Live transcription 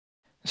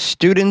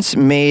Students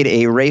made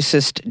a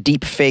racist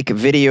deepfake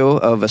video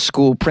of a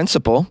school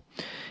principal.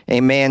 A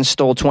man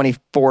stole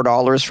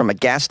 $24 from a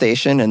gas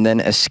station and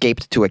then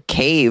escaped to a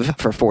cave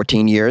for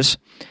 14 years.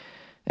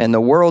 And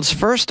the world's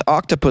first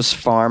octopus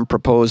farm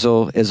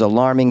proposal is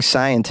alarming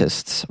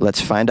scientists.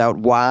 Let's find out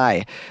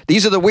why.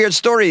 These are the weird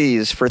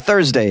stories for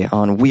Thursday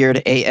on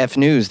Weird AF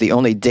News, the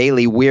only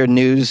daily weird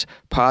news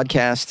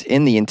podcast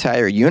in the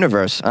entire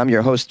universe. I'm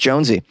your host,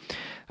 Jonesy.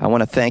 I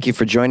want to thank you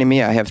for joining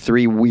me. I have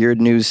 3 weird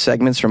news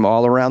segments from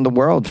all around the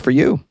world for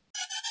you.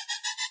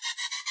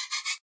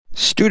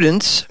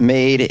 Students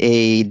made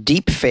a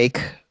deep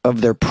fake of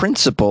their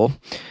principal,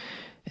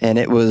 and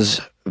it was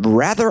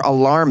rather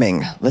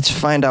alarming. Let's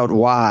find out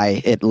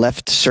why it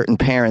left certain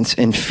parents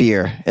in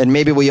fear, and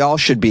maybe we all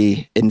should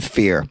be in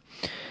fear.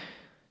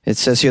 It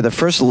says here, the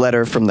first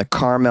letter from the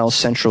Carmel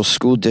Central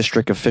School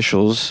District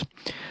officials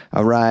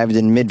arrived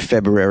in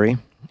mid-February,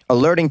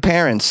 alerting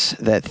parents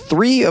that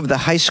 3 of the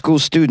high school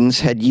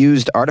students had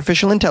used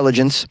artificial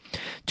intelligence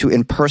to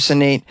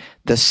impersonate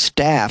the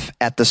staff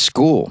at the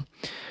school.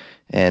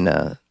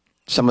 And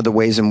some of the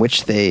ways in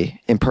which they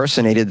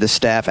impersonated the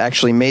staff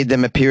actually made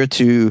them appear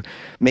to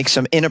make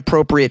some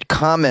inappropriate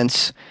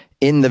comments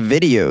in the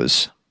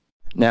videos.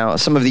 Now,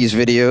 some of these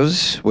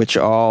videos, which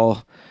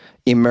all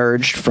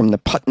emerged from the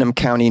Putnam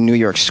County, New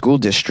York School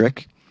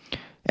District,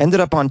 ended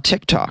up on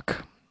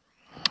TikTok.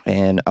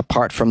 And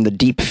apart from the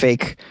deep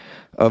fake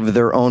of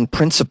their own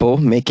principal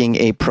making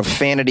a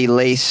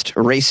profanity-laced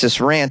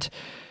racist rant,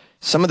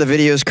 some of the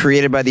videos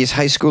created by these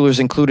high schoolers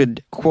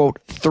included, quote,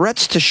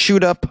 threats to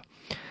shoot up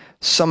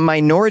some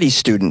minority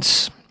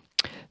students.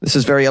 This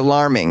is very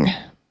alarming.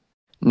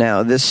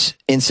 Now, this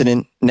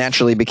incident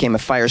naturally became a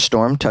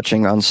firestorm,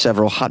 touching on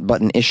several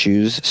hot-button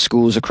issues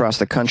schools across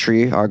the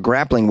country are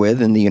grappling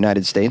with in the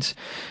United States,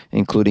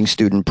 including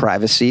student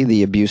privacy,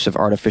 the abuse of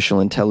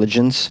artificial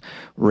intelligence,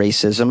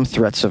 racism,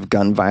 threats of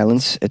gun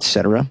violence,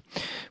 etc.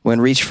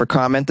 When reached for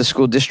comment, the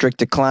school district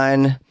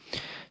declined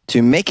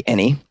to make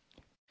any.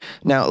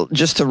 Now,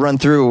 just to run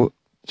through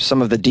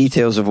some of the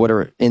details of what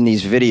are in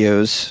these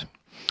videos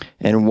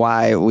and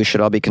why we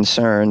should all be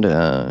concerned.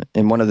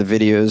 In one of the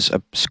videos,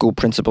 a school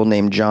principal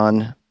named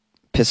John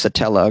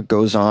Pisatella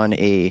goes on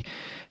a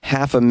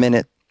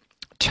half-a-minute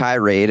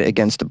tirade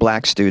against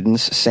black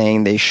students,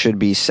 saying they should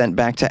be sent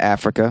back to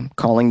Africa,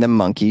 calling them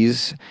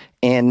monkeys,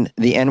 and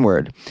the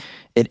N-word.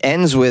 It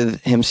ends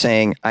with him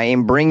saying, I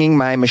am bringing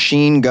my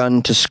machine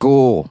gun to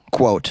school,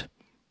 quote.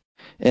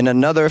 In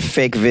another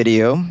fake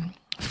video,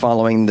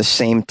 following the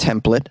same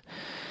template,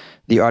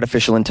 the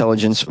artificial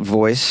intelligence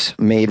voice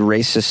made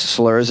racist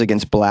slurs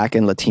against black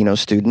and Latino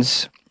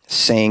students,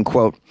 saying,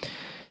 quote,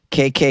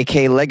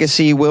 KKK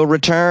legacy will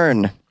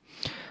return.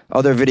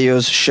 Other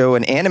videos show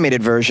an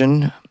animated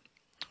version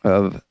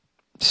of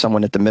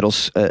someone at a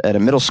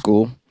middle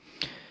school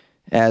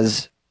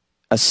as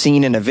a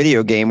scene in a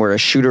video game where a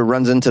shooter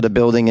runs into the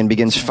building and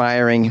begins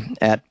firing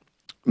at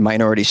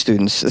minority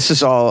students. This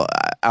is all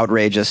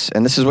outrageous,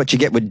 and this is what you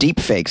get with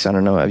deep fakes. I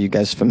don't know, are you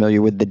guys familiar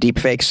with the deep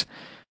fakes?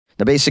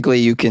 Now, basically,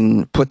 you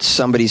can put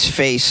somebody's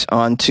face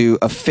onto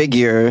a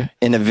figure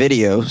in a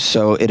video,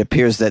 so it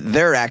appears that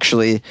they're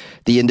actually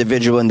the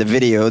individual in the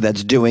video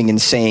that's doing and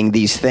saying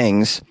these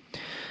things.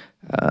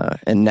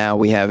 And now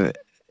we have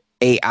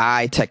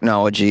AI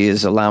technology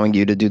is allowing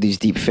you to do these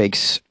deep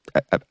fakes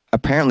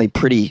apparently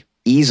pretty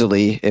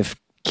easily if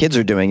kids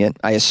are doing it,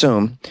 I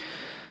assume.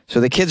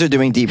 So the kids are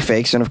doing deep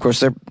fakes, and of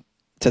course,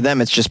 to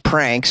them, it's just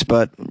pranks,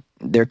 but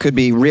there could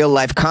be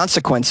real-life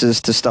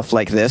consequences to stuff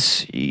like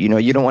this. You know,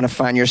 you don't want to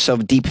find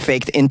yourself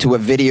deep-faked into a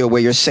video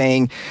where you're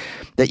saying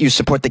that you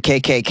support the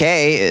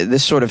KKK,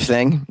 this sort of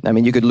thing. I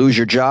mean, you could lose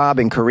your job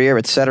and career,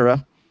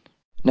 etc.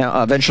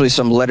 Now, eventually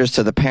some letters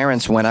to the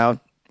parents went out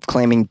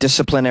claiming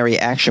disciplinary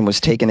action was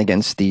taken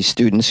against these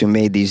students who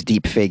made these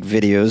deep-fake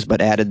videos,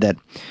 but added that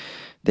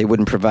they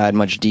wouldn't provide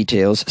much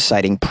details,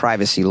 citing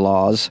privacy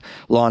laws.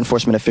 Law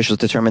enforcement officials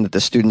determined that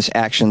the students'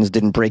 actions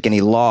didn't break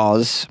any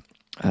laws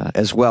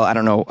as well. I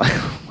don't know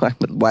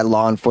why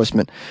law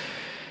enforcement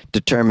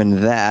determined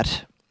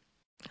that.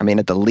 I mean,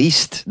 at the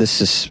least,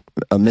 this is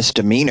a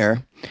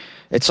misdemeanor.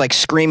 It's like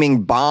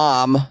screaming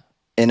bomb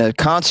in a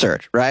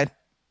concert, right?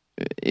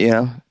 You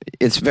know,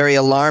 it's very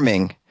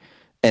alarming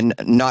and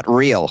not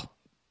real,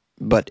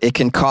 but it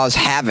can cause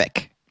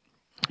havoc.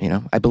 You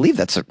know, I believe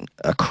that's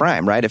a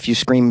crime, right? If you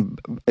scream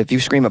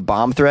a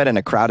bomb threat in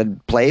a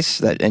crowded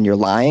place and you're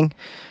lying.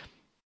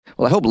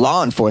 Well, I hope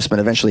law enforcement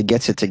eventually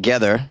gets it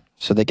together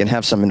so they can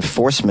have some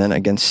enforcement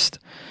against,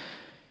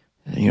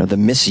 you know, the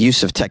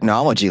misuse of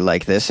technology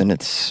like this. And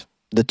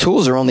the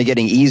tools are only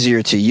getting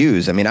easier to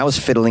use. I mean, I was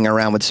fiddling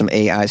around with some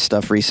AI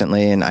stuff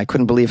recently, and I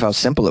couldn't believe how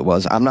simple it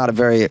was. I'm not a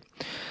very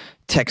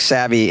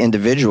tech-savvy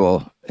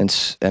individual,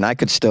 and I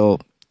could still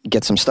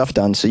get some stuff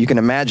done. So you can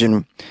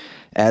imagine,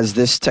 as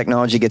this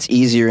technology gets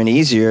easier and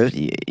easier,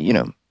 you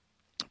know,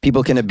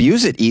 people can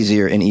abuse it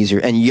easier and easier,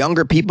 and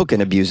younger people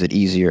can abuse it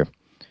easier.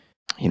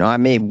 You know, I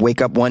may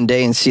wake up one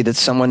day and see that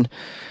someone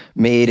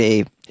made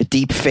a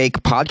deep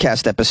fake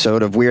podcast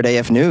episode of Weird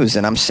AF News,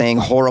 and I'm saying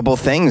horrible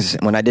things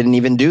when I didn't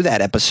even do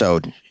that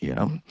episode, you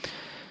know.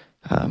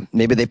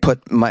 Maybe they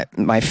put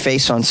my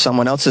face on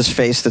someone else's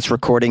face that's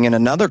recording in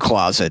another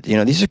closet.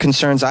 These are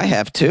concerns I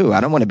have too.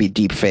 I don't want to be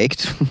deep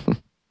faked.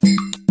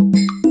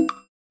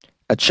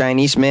 A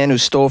Chinese man who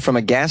stole from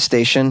a gas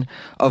station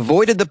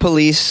avoided the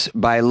police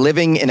by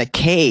living in a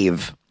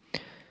cave.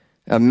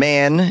 A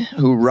man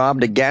who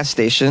robbed a gas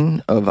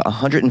station of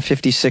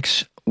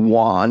 156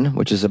 won,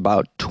 which is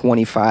about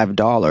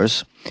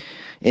 $25,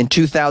 in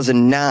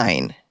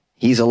 2009.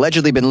 He's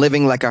allegedly been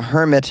living like a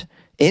hermit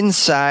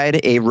inside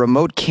a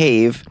remote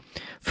cave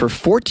for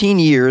 14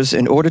 years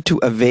in order to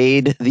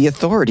evade the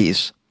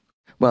authorities.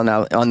 Well,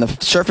 now, on the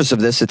surface of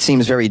this, it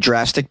seems very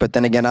drastic, but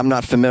then again, I'm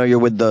not familiar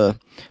with the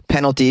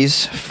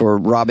penalties for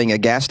robbing a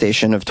gas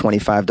station of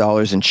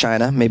 $25 in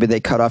China. Maybe they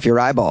cut off your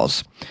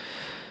eyeballs.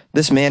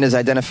 This man is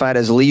identified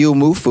as Liu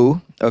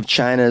Mufu of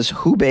China's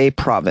Hubei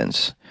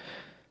province.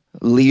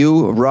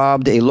 Liu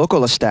robbed a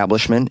local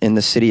establishment in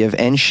the city of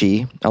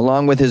Enshi,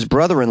 along with his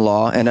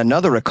brother-in-law and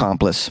another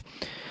accomplice.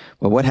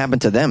 Well, what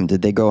happened to them?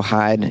 Did they go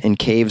hide in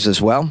caves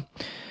as well?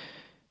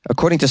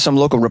 According to some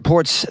local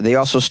reports, they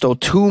also stole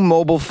 2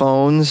 mobile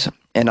phones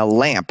and a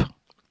lamp.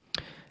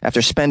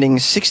 After spending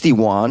 60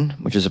 won,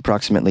 which is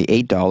approximately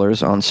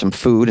 $8, on some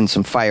food and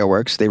some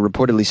fireworks, they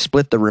reportedly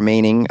split the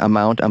remaining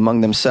amount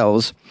among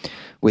themselves,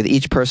 with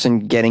each person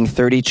getting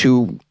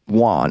 32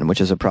 won,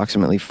 which is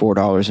approximately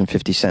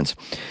 $4.50.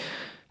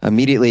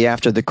 Immediately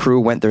after the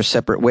crew went their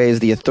separate ways,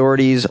 the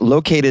authorities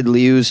located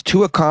Liu's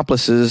 2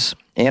 accomplices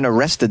and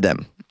arrested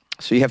them.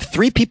 So you have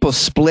 3 people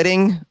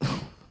splitting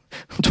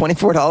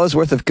 $24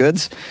 worth of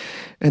goods,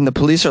 and the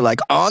police are like,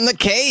 on the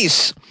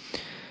case.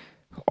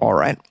 All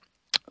right.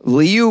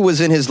 Liu was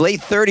in his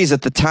late 30s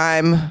at the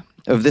time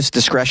of this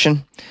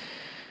discretion,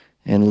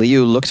 and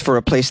Liu looked for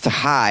a place to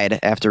hide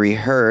after he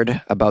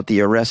heard about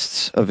the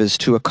arrests of his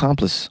 2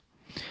 accomplices.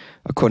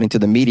 According to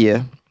the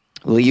media,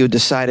 Liu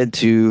decided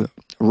to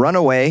run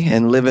away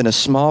and live in a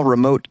small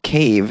remote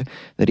cave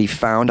that he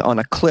found on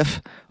a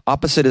cliff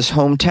opposite his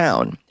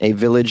hometown, a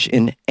village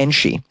in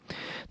Enshi.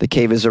 The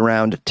cave is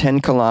around 10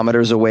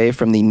 kilometers away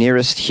from the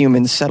nearest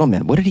human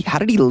settlement. How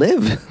did he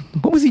live?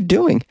 What was he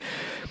doing?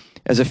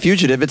 As a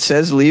fugitive, it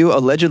says Liu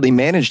allegedly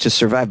managed to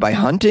survive by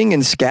hunting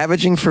and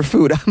scavenging for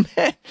food.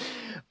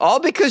 All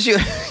because you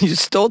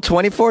stole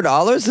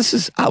 $24? This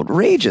is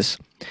outrageous.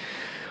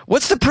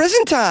 What's the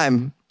prison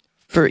time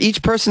for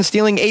each person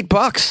stealing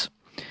 $8?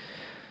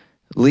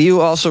 Liu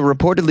also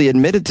reportedly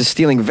admitted to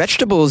stealing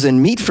vegetables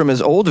and meat from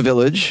his old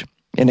village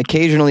and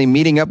occasionally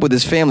meeting up with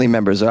his family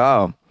members.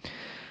 Oh,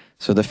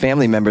 so the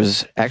family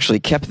members actually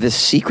kept this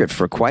secret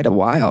for quite a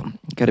while.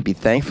 You got to be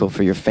thankful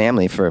for your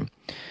family for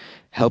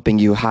helping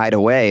you hide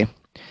away.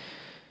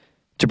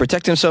 To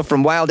protect himself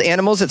from wild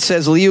animals, it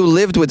says Liu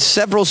lived with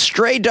several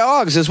stray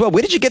dogs as well.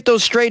 Where did you get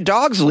those stray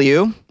dogs,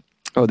 Liu?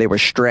 Oh, they were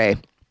stray.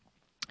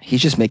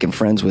 He's just making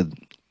friends with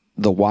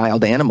the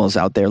wild animals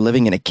out there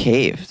living in a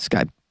cave. This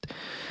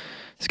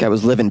guy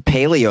was living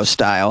paleo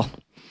style.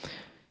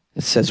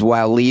 It says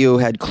while Liu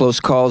had close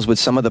calls with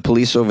some of the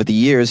police over the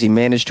years, he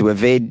managed to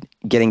evade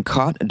getting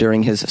caught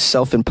during his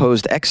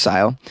self-imposed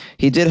exile.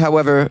 He did,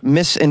 however,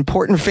 miss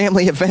important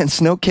family events.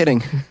 No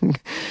kidding.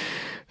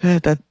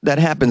 That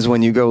happens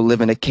when you go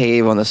live in a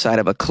cave on the side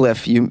of a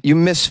cliff. You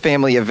miss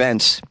family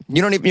events.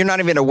 You're not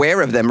even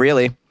aware of them,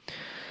 really.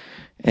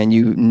 And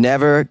you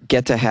never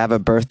get to have a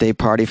birthday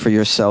party for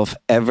yourself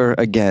ever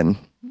again.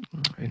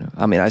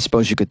 I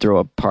suppose you could throw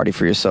a party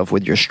for yourself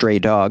with your stray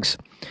dogs.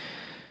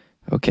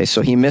 Okay,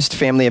 so he missed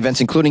family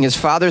events, including his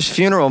father's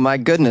funeral, my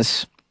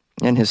goodness,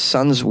 and his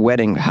son's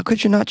wedding. How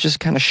could you not just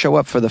kind of show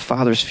up for the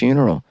father's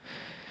funeral?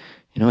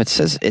 It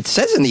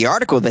says in the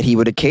article that he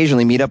would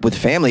occasionally meet up with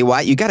family.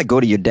 Why? You got to go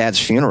to your dad's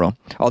funeral,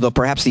 although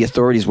perhaps the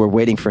authorities were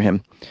waiting for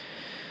him.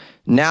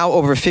 Now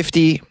over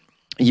 50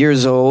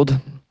 years old,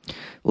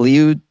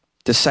 Liu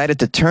decided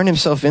to turn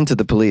himself into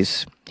the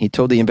police. He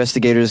told the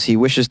investigators he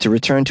wishes to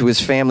return to his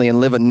family and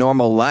live a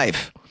normal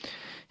life.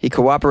 He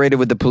cooperated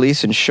with the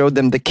police and showed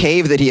them the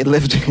cave that he had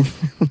lived in.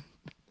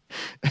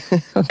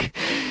 Okay.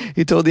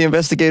 He told the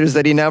investigators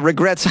that he now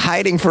regrets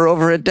hiding for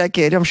over a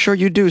decade. I'm sure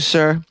you do,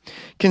 sir.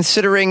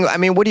 Considering,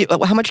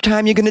 how much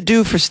time are you going to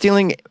do for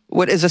stealing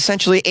what is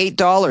essentially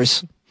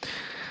 $8?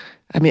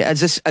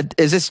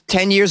 Is this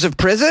 10 years of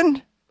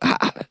prison?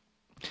 It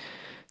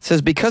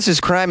says because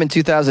his crime in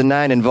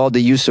 2009 involved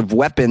the use of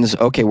weapons.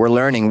 Okay, we're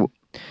learning.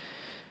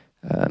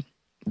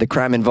 The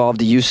crime involved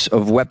the use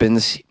of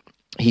weapons.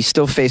 He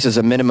still faces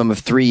a minimum of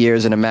 3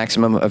 years and a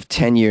maximum of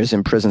 10 years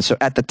in prison. So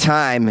at the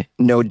time,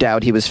 no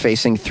doubt he was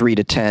facing 3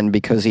 to 10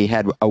 because he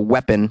had a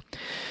weapon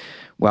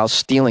while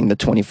stealing the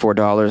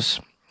 $24.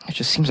 It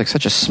just seems like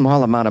such a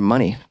small amount of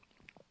money.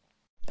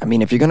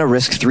 If you're going to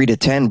risk 3 to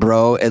 10,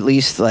 bro, at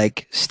least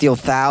steal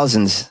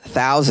thousands,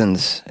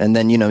 and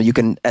then, you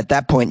can, at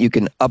that point, you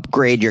can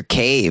upgrade your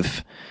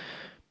cave.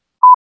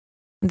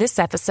 This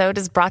episode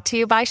is brought to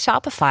you by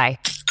Shopify.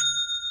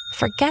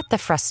 Forget the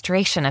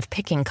frustration of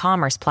picking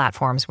commerce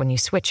platforms when you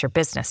switch your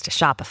business to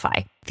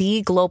Shopify,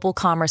 the global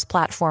commerce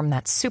platform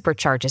that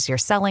supercharges your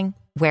selling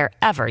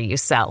wherever you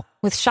sell.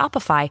 With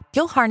Shopify,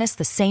 you'll harness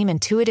the same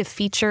intuitive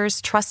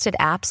features, trusted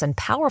apps, and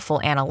powerful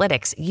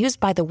analytics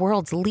used by the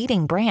world's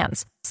leading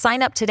brands.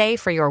 Sign up today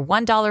for your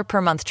 $1 per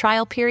month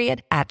trial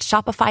period at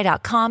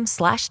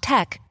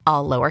shopify.com/tech,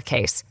 all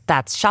lowercase.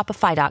 That's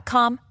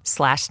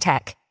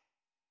shopify.com/tech.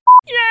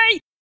 Yay!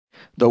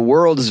 The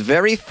world's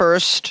very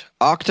first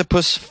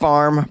octopus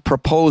farm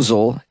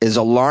proposal is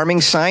alarming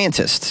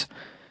scientists.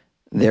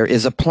 There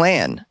is a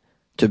plan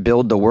to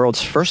build the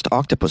world's first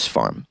octopus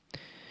farm,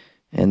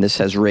 and this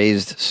has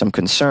raised some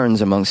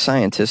concerns among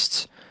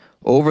scientists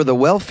over the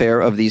welfare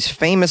of these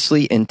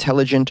famously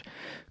intelligent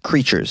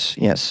creatures.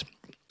 Yes,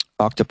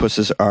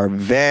 octopuses are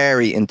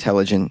very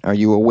intelligent. Are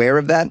you aware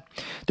of that?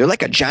 They're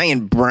like a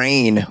giant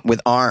brain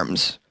with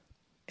arms,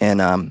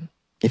 and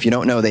if you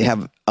don't know, they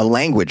have a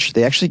language.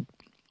 They actually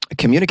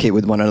communicate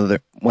with one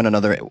another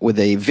with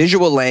a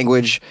visual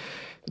language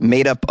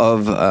made up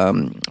of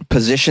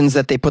positions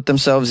that they put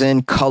themselves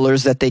in,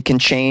 colors that they can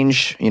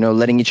change,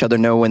 letting each other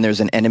know when there's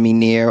an enemy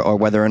near or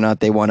whether or not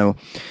they want to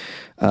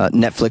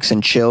Netflix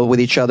and chill with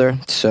each other.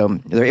 So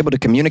they're able to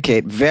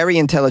communicate. Very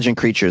intelligent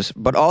creatures,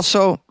 but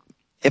also,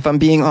 if I'm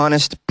being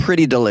honest,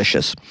 pretty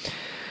delicious.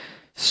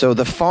 So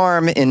the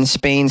farm in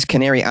Spain's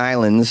Canary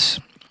Islands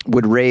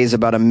would raise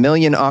about 1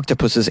 million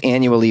octopuses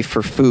annually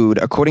for food,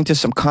 according to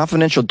some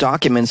confidential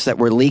documents that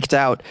were leaked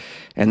out,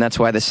 and that's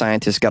why the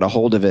scientists got a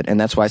hold of it, and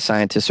that's why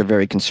scientists are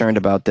very concerned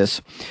about this.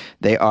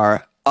 They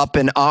are up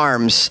in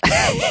arms,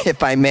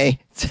 if I may.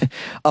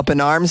 Up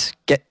in arms?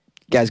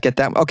 Guys, get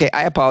that? Okay,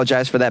 I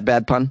apologize for that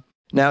bad pun.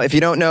 Now, if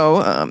you don't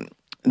know,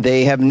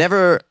 they have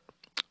never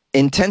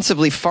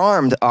intensively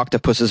farmed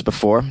octopuses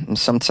before, and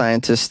some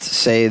scientists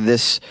say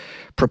this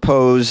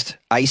proposed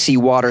icy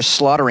water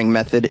slaughtering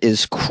method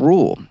is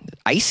cruel.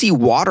 Icy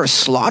water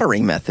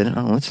slaughtering method?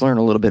 Oh, let's learn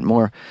a little bit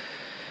more.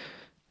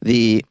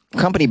 The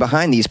company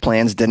behind these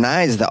plans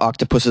denies the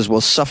octopuses will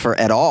suffer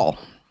at all.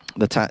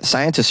 The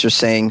scientists are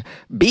saying,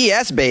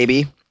 BS,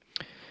 baby.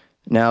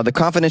 Now, the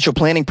confidential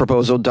planning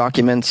proposal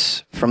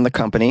documents from the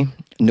company,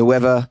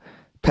 Nueva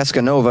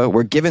Pescanova,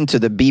 were given to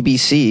the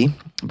BBC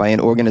by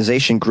an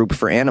organization group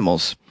for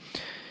animals.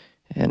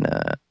 And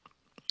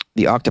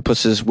the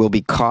octopuses will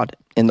be caught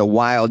in the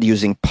wild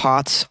using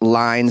pots,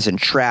 lines, and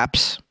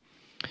traps,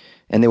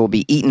 and they will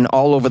be eaten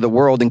all over the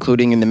world,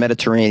 including in the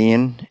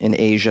Mediterranean, in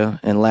Asia,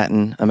 and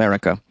Latin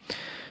America.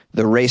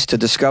 The race to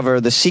discover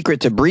the secret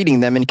to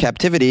breeding them in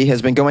captivity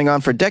has been going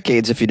on for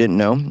decades, if you didn't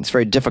know. It's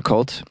very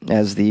difficult,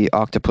 as the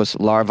octopus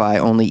larvae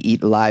only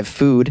eat live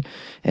food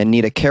and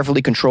need a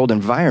carefully controlled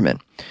environment.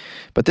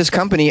 But this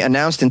company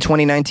announced in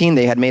 2019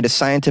 they had made a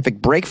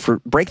scientific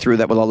breakthrough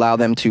that will allow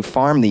them to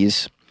farm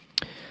these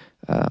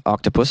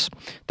octopus.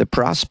 The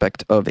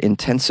prospect of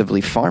intensively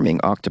farming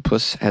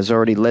octopus has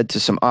already led to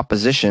some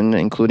opposition,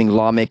 including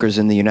lawmakers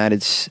in the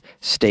United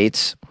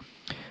States.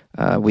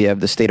 We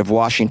have the state of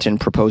Washington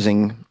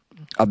proposing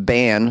a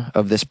ban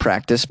of this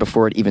practice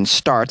before it even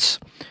starts.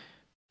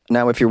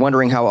 Now, if you're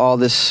wondering how all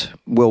this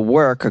will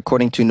work,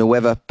 according to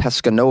Nueva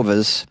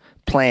Pescanova's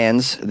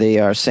plans, they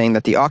are saying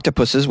that the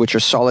octopuses, which are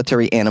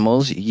solitary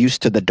animals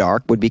used to the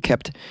dark, would be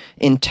kept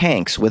in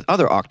tanks with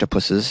other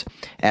octopuses,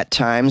 at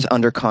times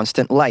under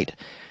constant light.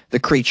 The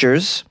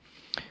creatures,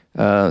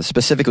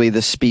 specifically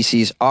the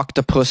species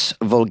Octopus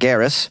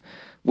vulgaris,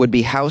 would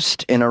be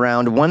housed in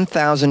around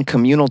 1,000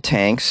 communal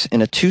tanks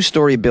in a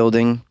 2-story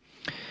building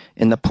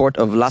in the port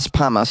of Las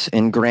Palmas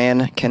in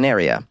Gran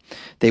Canaria.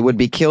 They would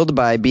be killed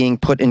by being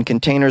put in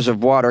containers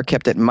of water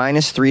kept at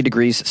 -3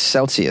 degrees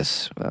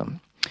Celsius.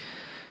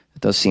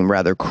 It does seem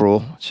rather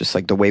cruel. It's just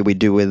like the way we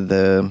do with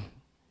the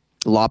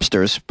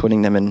lobsters,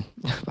 putting them in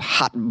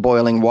hot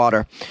boiling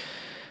water.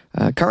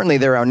 Currently,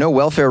 there are no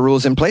welfare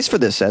rules in place for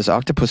this, as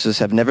octopuses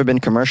have never been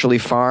commercially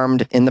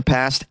farmed in the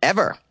past,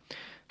 ever.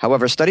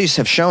 However, studies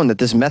have shown that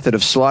this method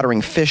of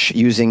slaughtering fish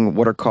using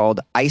what are called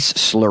ice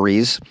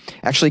slurries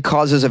actually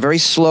causes a very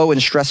slow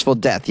and stressful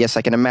death. Yes,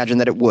 I can imagine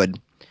that it would.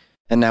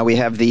 And now we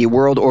have the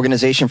World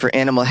Organization for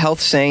Animal Health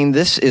saying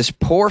this is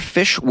poor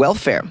fish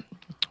welfare.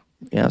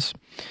 Yes.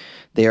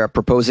 They are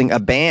proposing a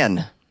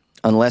ban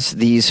unless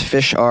these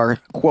fish are,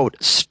 quote,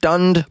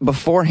 stunned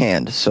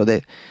beforehand. So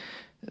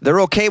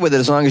they're okay with it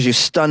as long as you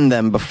stun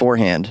them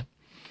beforehand.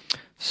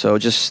 So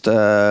just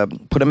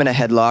put them in a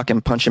headlock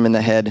and punch them in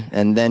the head,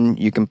 and then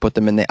you can put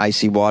them in the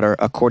icy water,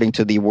 according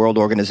to the World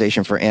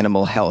Organization for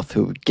Animal Health,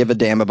 who give a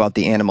damn about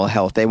the animal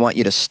health. They want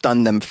you to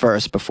stun them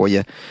first before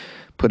you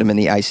put them in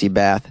the icy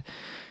bath.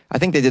 I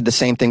think they did the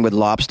same thing with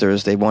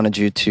lobsters. They wanted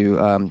you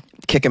to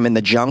kick them in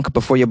the junk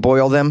before you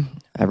boil them.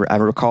 I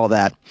recall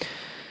that.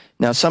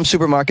 Now, some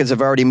supermarkets have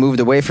already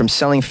moved away from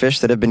selling fish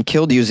that have been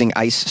killed using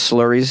ice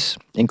slurries,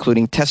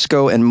 including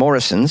Tesco and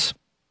Morrison's.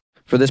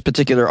 For this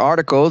particular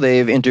article,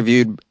 they've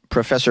interviewed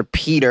Professor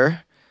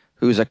Peter,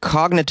 who's a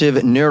cognitive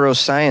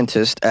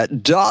neuroscientist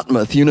at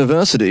Dartmouth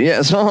University.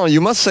 Yes,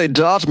 you must say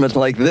Dartmouth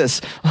like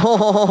this.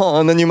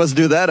 And then you must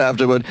do that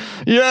afterward.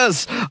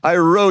 Yes, I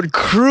rode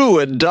crew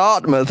at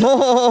Dartmouth.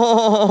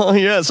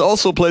 Yes,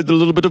 also played a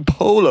little bit of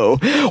polo.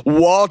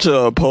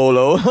 Water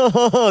polo.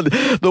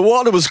 The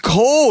water was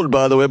cold,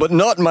 by the way, but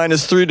not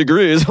 -3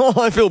 degrees.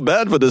 I feel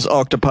bad for this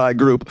octopi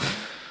group.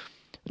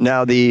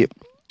 Now, the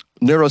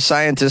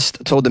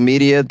neuroscientist told the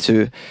media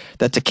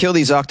that to kill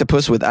these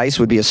octopus with ice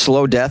would be a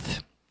slow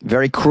death,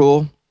 very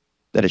cruel,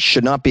 that it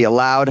should not be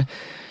allowed,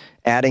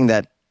 adding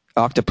that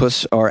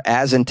octopus are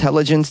as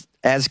intelligent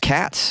as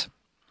cats.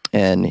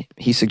 And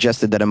he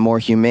suggested that a more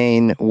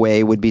humane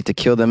way would be to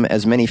kill them,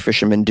 as many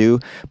fishermen do,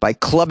 by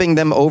clubbing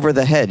them over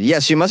the head.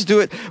 Yes, you must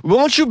do it.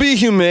 Won't you be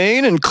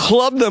humane and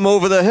club them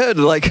over the head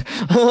like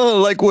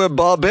we're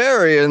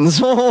barbarians?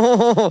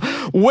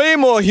 Way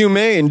more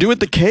humane. Do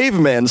it the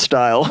caveman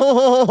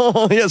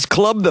style. Yes,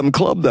 club them,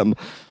 club them.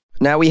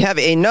 Now, we have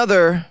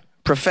another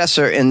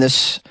professor in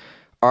this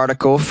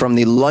article from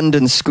the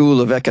London School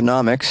of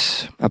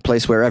Economics, a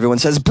place where everyone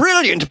says,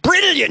 brilliant,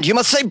 brilliant. You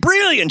must say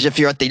brilliant if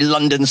you're at the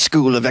London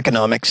School of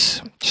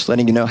Economics. Just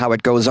letting you know how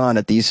it goes on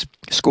at these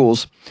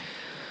schools.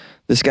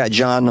 This guy,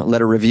 John,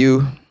 led a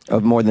review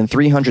of more than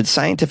 300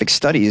 scientific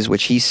studies,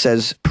 which he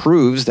says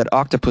proves that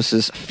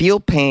octopuses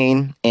feel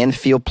pain and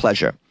feel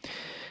pleasure.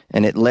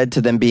 And it led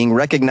to them being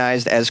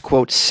recognized as,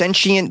 quote,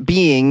 sentient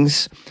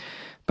beings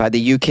by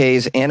the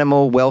UK's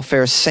Animal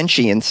Welfare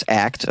Sentience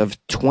Act of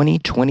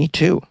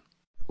 2022.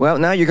 Well,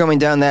 now you're going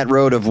down that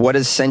road of what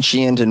is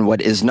sentient and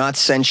what is not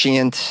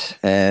sentient.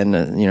 And,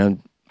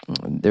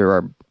 there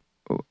are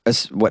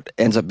what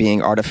ends up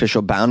being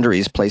artificial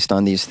boundaries placed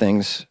on these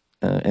things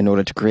in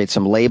order to create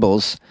some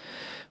labels,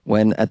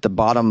 when at the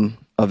bottom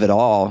of it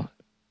all,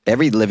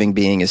 every living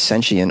being is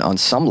sentient on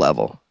some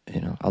level.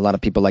 A lot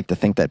of people like to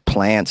think that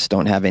plants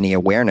don't have any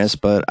awareness,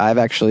 but I've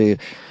actually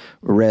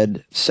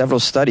read several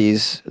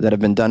studies that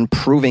have been done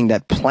proving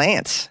that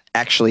plants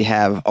actually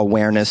have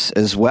awareness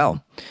as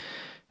well.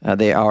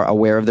 They are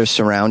aware of their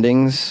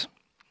surroundings.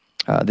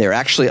 They're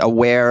actually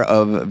aware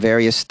of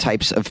various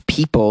types of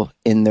people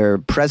in their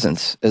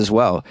presence as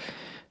well.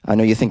 I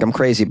know you think I'm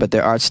crazy, but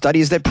there are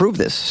studies that prove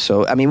this.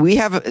 So, I mean,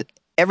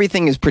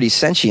 everything is pretty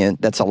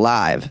sentient that's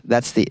alive.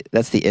 That's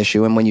the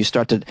issue. And when you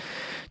start to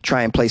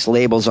try and place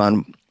labels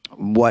on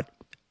what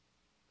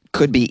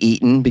could be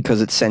eaten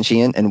because it's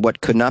sentient and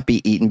what could not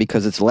be eaten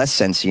because it's less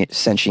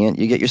sentient,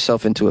 you get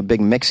yourself into a big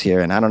mix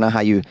here, and I don't know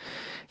how you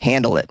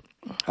handle it.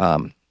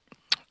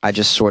 I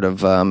just sort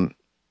of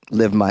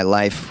live my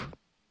life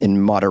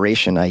in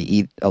moderation. I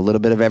eat a little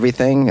bit of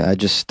everything. I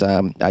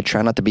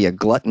try not to be a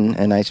glutton,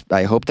 and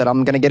I hope that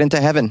I'm going to get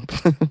into heaven.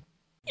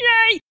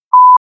 Yay!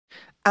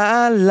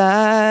 I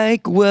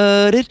like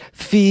what it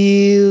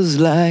feels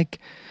like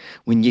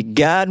when you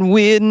got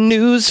weird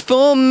news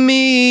for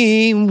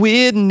me.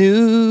 Weird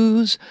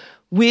news.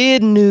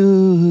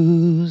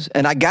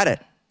 And I got it,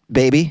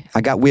 baby.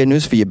 I got weird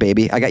news for you,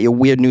 baby. I got your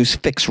weird news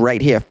fix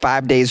right here,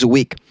 5 days a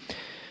week.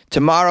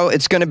 Tomorrow,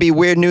 it's going to be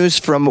weird news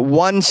from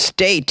one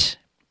state,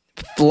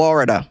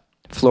 Florida.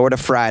 Florida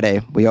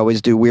Friday. We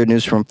always do weird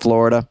news from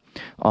Florida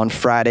on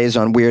Fridays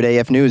on Weird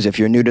AF News if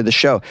you're new to the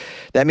show.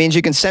 That means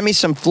you can send me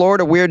some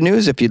Florida weird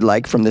news if you'd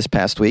like from this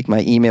past week.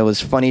 My email is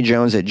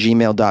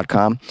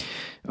funnyjones@gmail.com,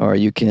 or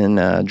you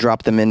can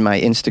drop them in my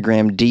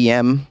Instagram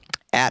DM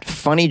at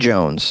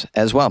funnyjones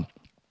as well.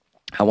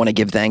 I want to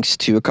give thanks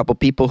to a couple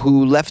people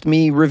who left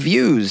me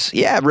reviews.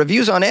 Yeah,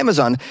 reviews on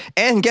Amazon.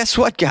 And guess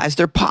what, guys?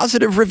 They're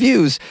positive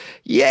reviews.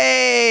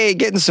 Yay!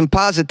 Getting some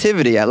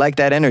positivity. I like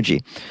that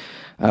energy.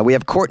 We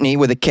have Courtney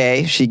with a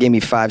K. She gave me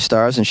 5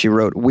 stars, and she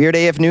wrote, Weird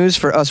AF News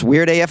for us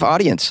Weird AF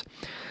audience.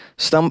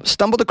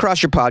 Stumbled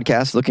across your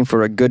podcast looking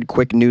for a good,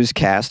 quick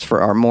newscast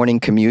for our morning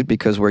commute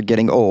because we're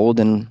getting old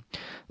and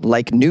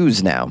like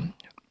news now.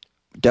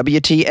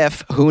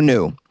 WTF, who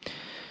knew?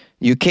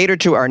 You cater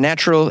to our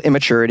natural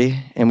immaturity,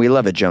 and we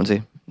love it,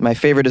 Jonesy. My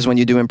favorite is when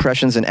you do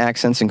impressions and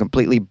accents and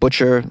completely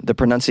butcher the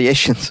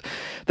pronunciations.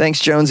 Thanks,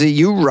 Jonesy.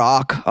 You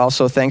rock.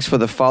 Also, thanks for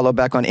the follow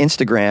back on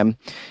Instagram.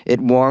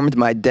 It warmed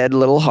my dead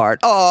little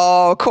heart.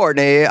 Oh,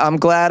 Courtney, I'm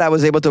glad I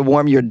was able to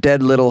warm your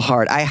dead little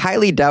heart. I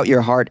highly doubt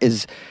your heart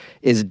is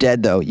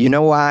dead, though. You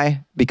know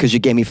why? Because you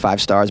gave me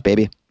 5 stars,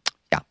 baby.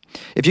 Yeah.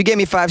 If you gave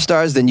me 5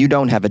 stars, then you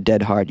don't have a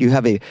dead heart. You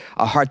have a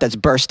heart that's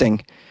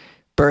bursting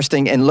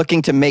and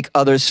looking to make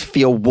others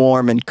feel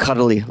warm and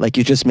cuddly like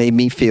you just made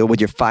me feel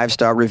with your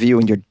 5-star review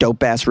and your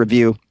dope-ass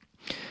review.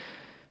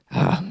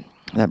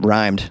 That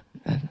rhymed.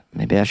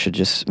 Maybe I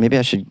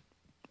should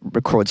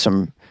record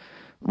some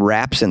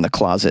raps in the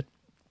closet.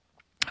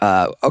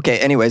 Okay,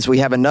 anyways, we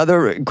have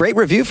another great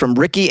review from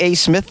Ricky A.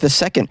 Smith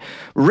II.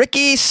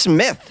 Ricky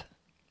Smith,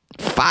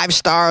 5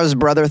 stars,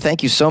 brother.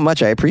 Thank you so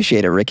much. I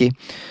appreciate it, Ricky.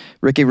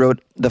 Ricky wrote,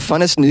 the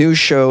funnest news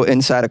show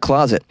inside a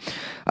closet.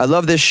 I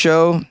love this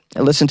show. I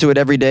listen to it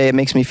every day. It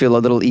makes me feel a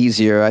little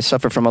easier. I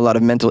suffer from a lot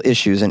of mental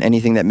issues, and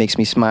anything that makes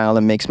me smile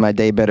and makes my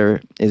day better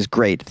is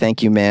great.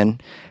 Thank you,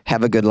 man.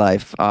 Have a good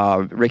life.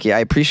 Ricky, I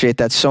appreciate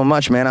that so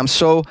much, man. I'm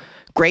so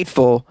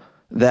grateful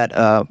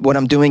that what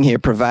I'm doing here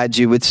provides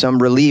you with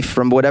some relief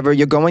from whatever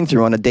you're going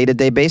through on a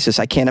day-to-day basis.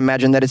 I can't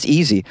imagine that it's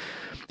easy.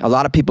 A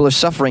lot of people are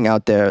suffering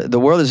out there. The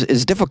world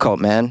is difficult,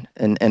 man.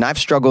 And I've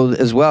struggled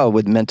as well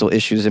with mental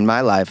issues in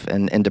my life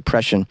and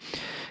depression.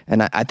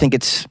 And I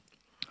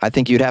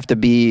think you'd have to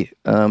be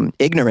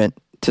ignorant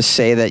to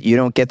say that you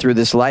don't get through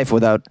this life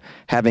without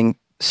having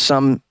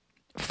some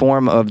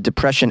form of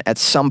depression at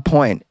some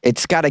point.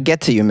 It's got to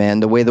get to you, man,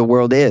 the way the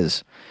world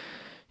is.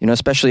 You know,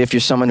 especially if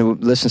you're someone who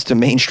listens to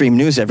mainstream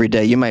news every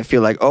day, you might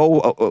feel like,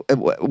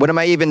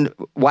 why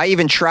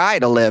even try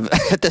to live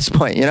at this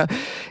point? You know,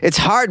 it's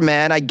hard,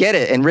 man. I get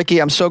it. And Ricky,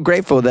 I'm so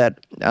grateful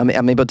that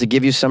I'm able to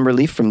give you some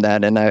relief from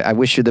that. And I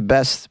wish you the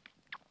best.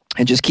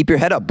 And just keep your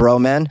head up, bro,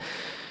 man.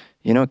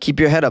 You know, keep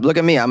your head up. Look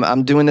at me.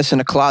 I'm doing this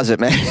in a closet,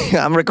 man.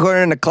 I'm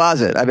recording in a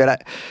closet. I mean,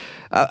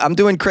 I'm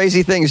doing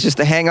crazy things just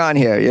to hang on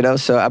here, you know?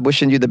 So I'm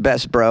wishing you the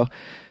best, bro.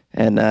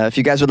 And if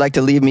you guys would like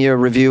to leave me a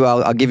review,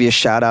 I'll give you a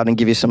shout out and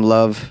give you some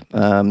love.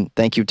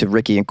 Thank you to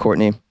Ricky and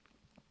Courtney,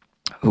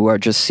 who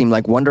seem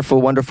like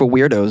wonderful, wonderful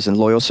weirdos and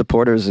loyal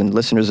supporters and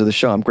listeners of the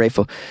show. I'm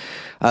grateful.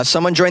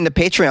 Someone joined the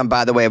Patreon,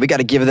 by the way. We got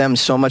to give them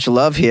so much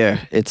love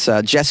here. It's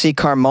Jesse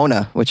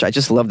Carmona, which I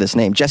just love this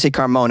name. Jesse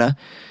Carmona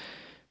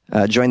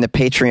joined the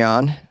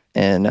Patreon.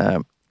 And I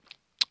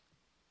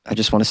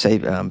just want to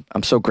say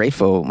I'm so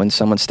grateful when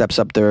someone steps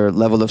up their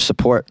level of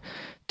support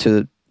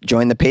to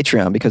join the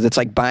Patreon, because it's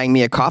like buying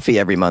me a coffee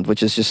every month,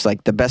 which is just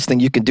like the best thing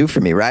you can do for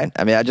me, right?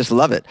 I mean, I just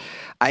love it.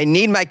 I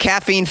need my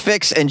caffeine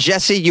fix, and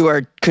Jesse, you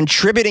are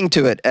contributing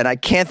to it, and I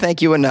can't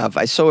thank you enough.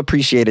 I so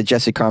appreciate it,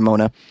 Jesse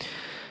Carmona,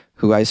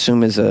 who I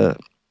assume is a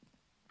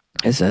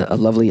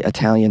lovely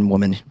Italian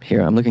woman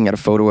here. I'm looking at a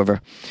photo of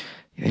her.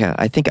 Yeah,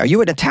 I think, are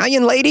you an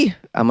Italian lady?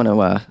 I'm going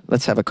to,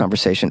 let's have a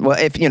conversation. Well,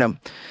 if, you know,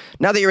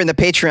 now that you're in the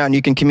Patreon,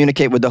 you can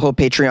communicate with the whole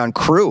Patreon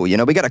crew. You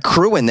know, we got a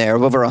crew in there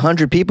of over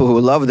 100 people who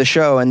love the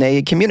show, and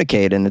they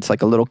communicate, and it's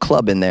like a little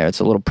club in there. It's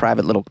a little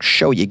private little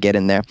show you get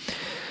in there.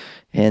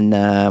 And,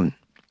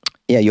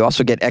 yeah, you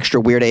also get extra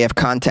Weird AF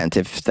content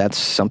if that's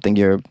something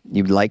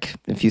you'd like.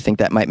 If you think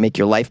that might make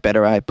your life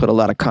better, I put a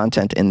lot of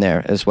content in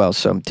there as well.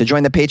 So to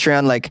join the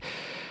Patreon, like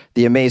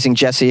the amazing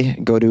Jesse,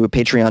 go to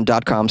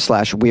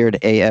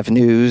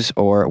patreon.com/weirdafnews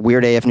or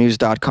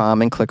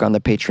weirdafnews.com and click on the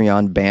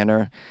Patreon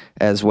banner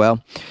as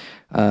well.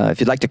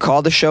 If you'd like to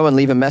call the show and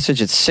leave a message,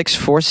 it's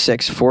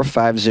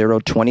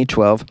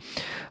 646-450-2012.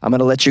 I'm going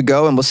to let you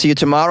go, and we'll see you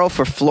tomorrow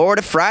for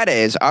Florida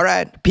Fridays. All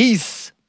right. Peace.